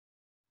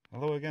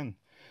Hello again,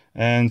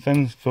 and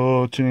thanks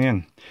for tuning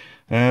in.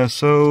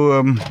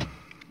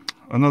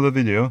 Another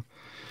video.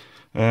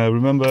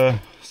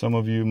 Remember, some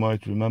of you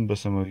might remember,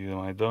 some of you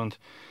might don't.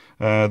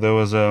 There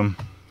was a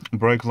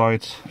brake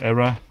light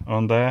error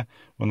on there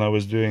when I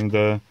was doing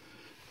the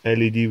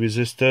LED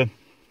resistor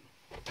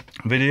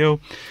video.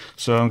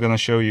 So I'm gonna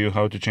show you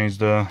how to change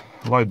the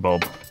light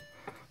bulb.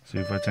 So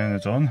if I turn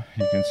it on,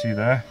 you can see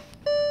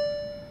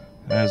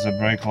there's a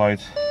brake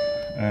light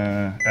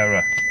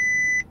error.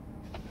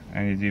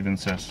 And it even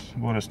says,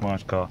 what a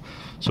smart car.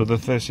 So the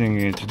first thing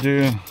you need to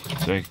do,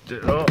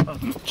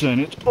 turn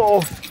it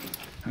off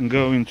and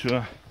go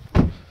into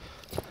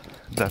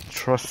that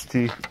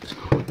trusty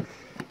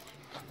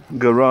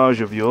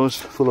garage of yours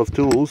full of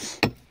tools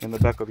in the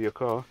back of your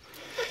car.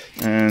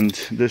 And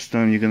this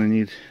time you're gonna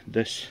need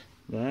this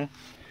there.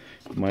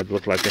 It might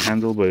look like a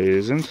handle, but it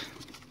isn't.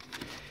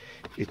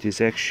 It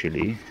is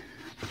actually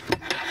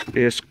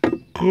a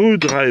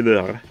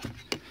screwdriver.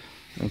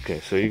 Okay,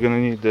 so you're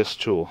gonna need this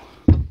tool.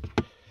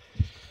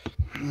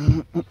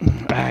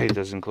 It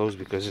doesn't close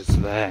because it's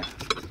there.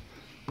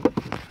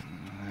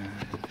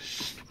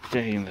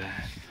 Stay in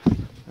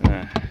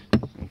there.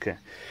 Okay,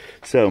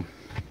 so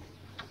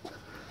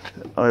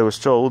I was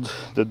told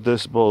that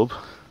this bulb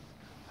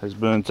has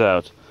burnt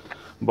out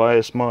by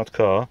a smart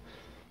car,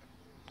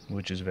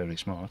 which is very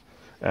smart,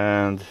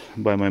 and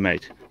by my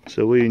mate.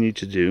 So what you need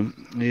to do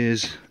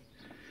is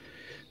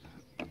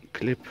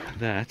clip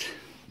that.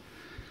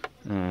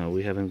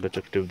 We haven't got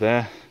a clip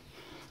there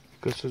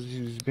because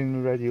it's been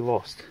already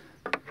lost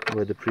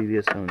by the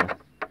previous owner.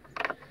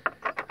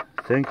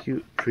 Thank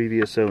you,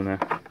 previous owner.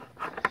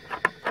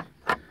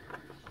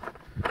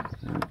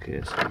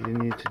 Okay, so you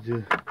need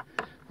to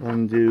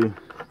undo.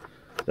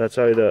 That's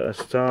either a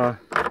star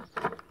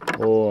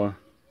or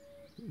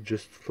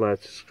just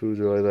flat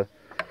screwdriver.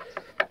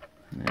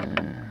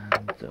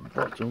 And the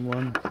bottom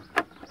one,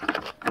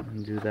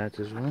 undo that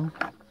as well.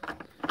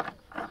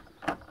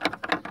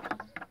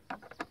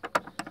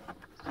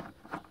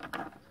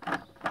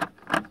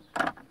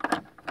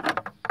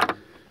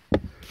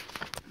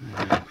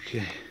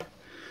 Okay,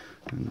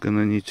 I'm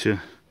gonna need to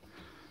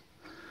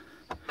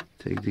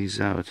take these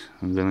out.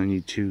 I'm gonna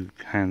need two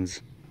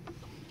hands.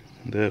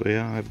 There we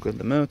are, I've got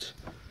them out.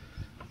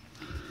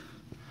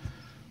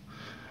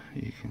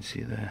 You can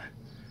see there.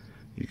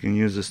 You can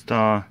use a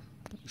star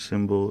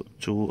symbol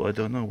tool, I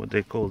don't know what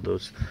they call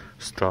those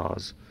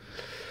stars.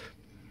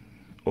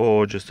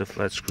 Or just a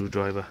flat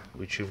screwdriver,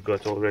 which you've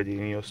got already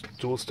in your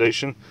tool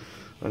station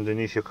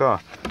underneath your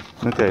car.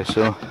 Okay,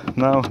 so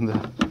now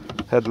the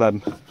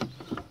headlamp,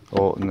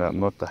 or no,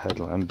 not the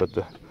headlamp, but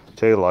the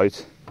tail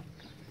light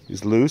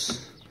is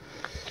loose.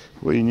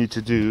 What you need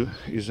to do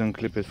is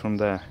unclip it from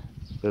there.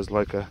 There's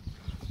like a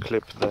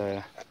clip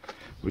there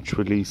which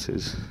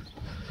releases.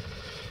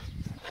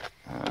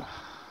 I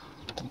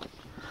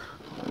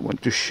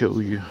want to show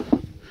you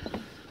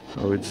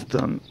how it's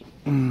done,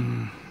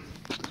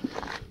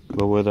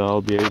 but whether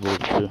I'll be able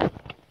to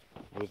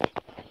with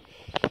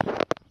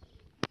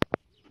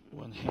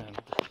one hand.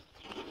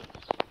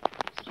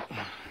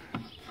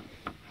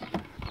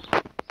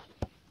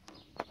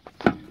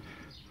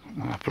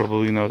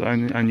 Probably not.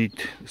 I need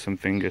some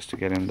fingers to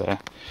get in there.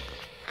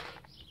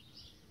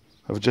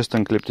 I've just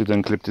unclipped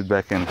it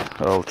back in.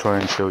 I'll try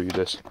and show you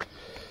this.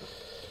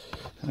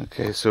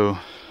 Okay, so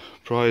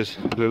prise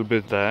a little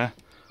bit there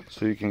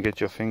so you can get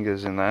your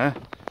fingers in there,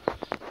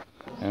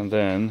 and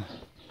then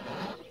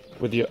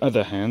with your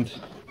other hand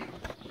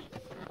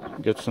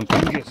get some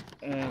fingers,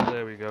 and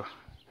there we go,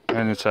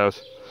 and it's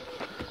out.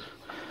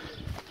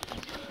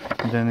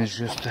 And then it's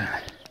just a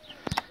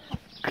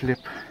clip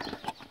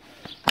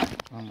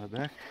on the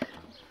back,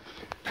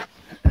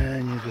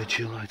 and you got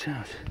your light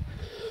out.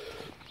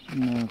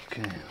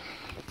 Okay,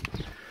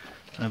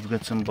 I've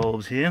got some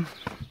bulbs here.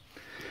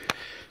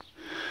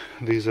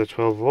 These are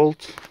 12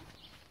 volt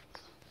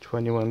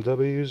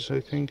 21Ws,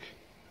 I think.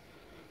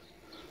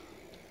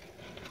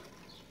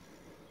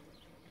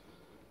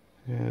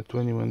 Yeah,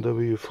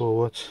 21W, 4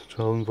 watts,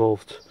 12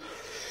 volt.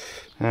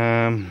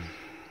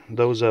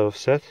 Those are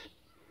offset,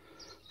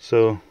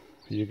 so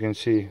you can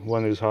see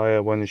one is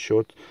higher, one is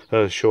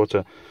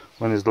shorter,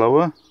 one is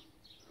lower,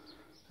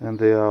 and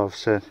they are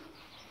offset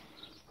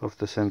off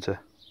the center.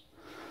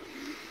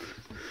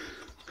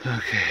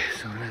 Okay,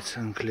 so let's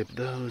unclip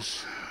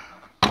those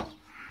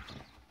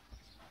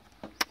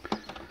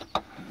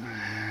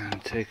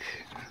and take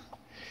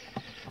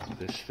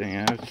this thing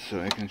out so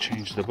I can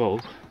change the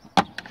bulb.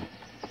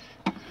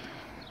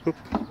 Oop.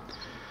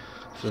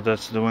 So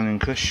that's the one in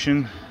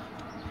question.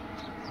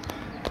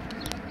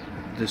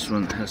 This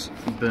one has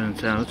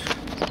burnt out.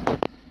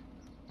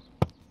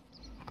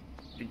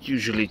 It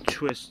usually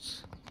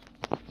twists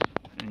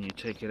and you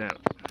take it out.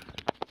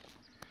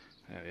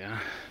 There we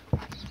are.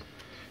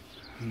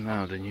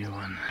 Now the new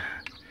one.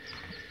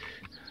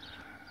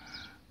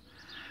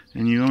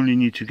 And you only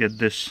need to get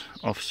this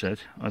offset,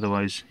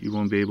 otherwise you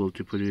won't be able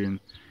to put it in,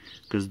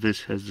 because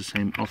this has the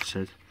same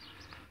offset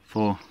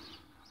for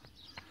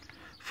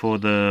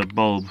the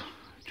bulb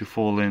to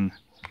fall in,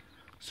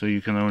 so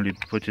you can only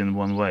put in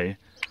one way.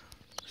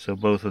 so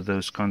both of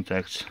those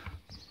contacts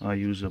are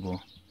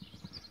usable.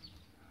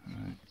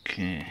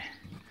 Okay,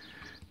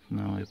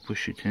 now I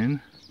push it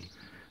in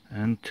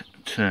and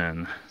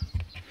turn.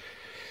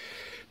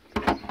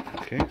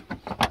 Okay,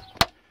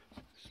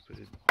 let's put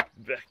it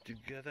back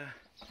together.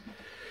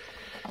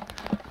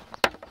 There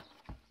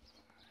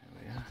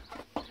we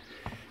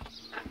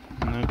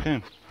are.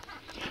 Okay,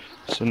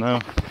 so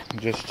now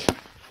just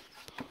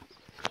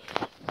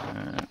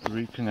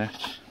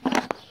reconnect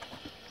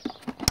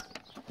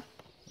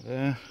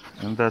there,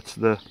 and that's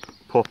the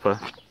popper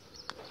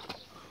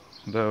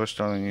that I was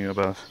telling you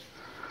about.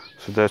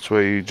 So that's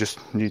where you just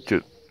need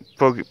to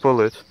pull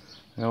it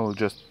and it will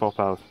just pop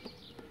out.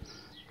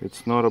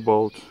 It's not a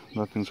bolt,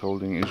 nothing's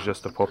holding, it's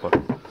just a popper.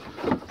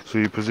 So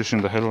you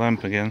position the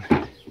headlamp again,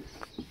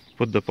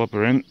 put the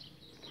popper in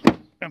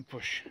and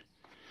push,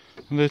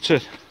 and that's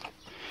it.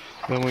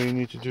 Then what you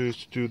need to do is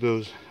to do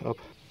those up.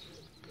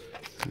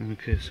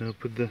 Okay, so I'll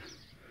put the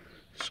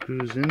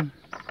screws in,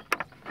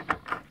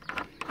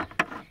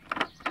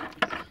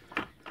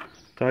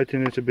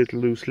 tighten it a bit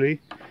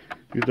loosely.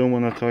 You don't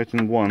want to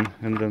tighten one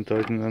and then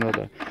tighten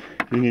another.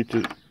 You need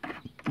to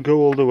go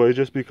all the way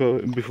just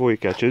before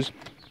it catches,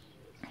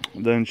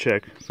 then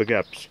check for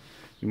gaps.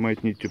 You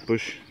might need to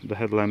push the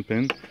headlamp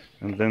in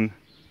and then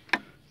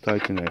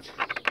tighten it.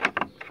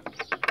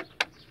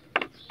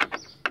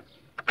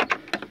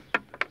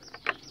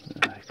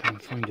 I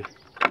can't find it.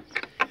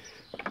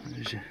 Where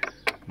is it?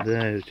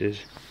 There it is.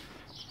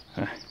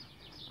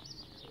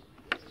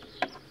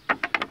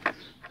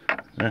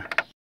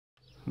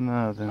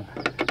 Now then,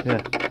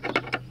 yeah,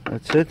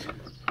 that's it.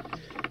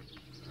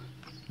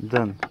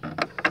 Done.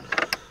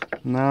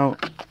 Now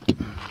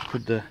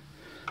put the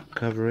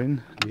cover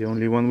in, the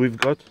only one we've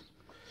got.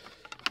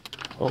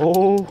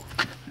 Oh,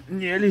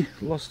 nearly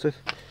lost it.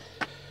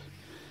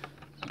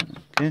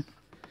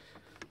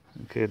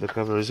 Okay, the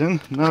cover is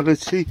in. Now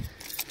let's see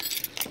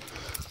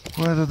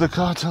whether the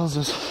car tells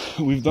us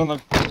we've done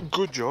a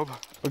good job,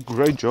 a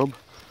great job,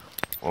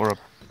 or a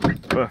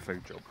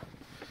perfect job.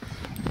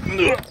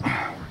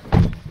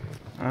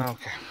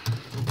 Okay.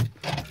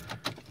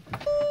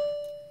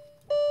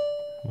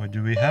 What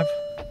do we have?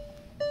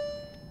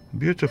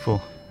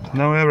 Beautiful.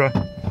 No error.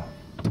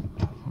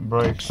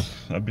 Brakes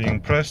are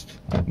being pressed.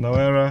 No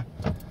error.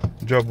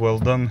 Job well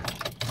done.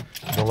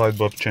 The light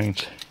bulb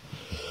changed.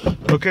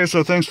 Okay,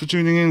 so thanks for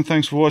tuning in.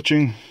 Thanks for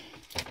watching.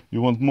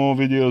 You want more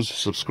videos?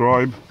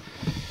 Subscribe.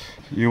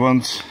 You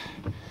want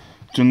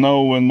to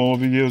know when more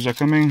videos are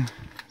coming?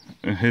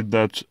 Hit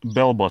that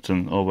bell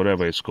button or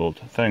whatever it's called.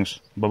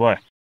 Thanks. Bye bye.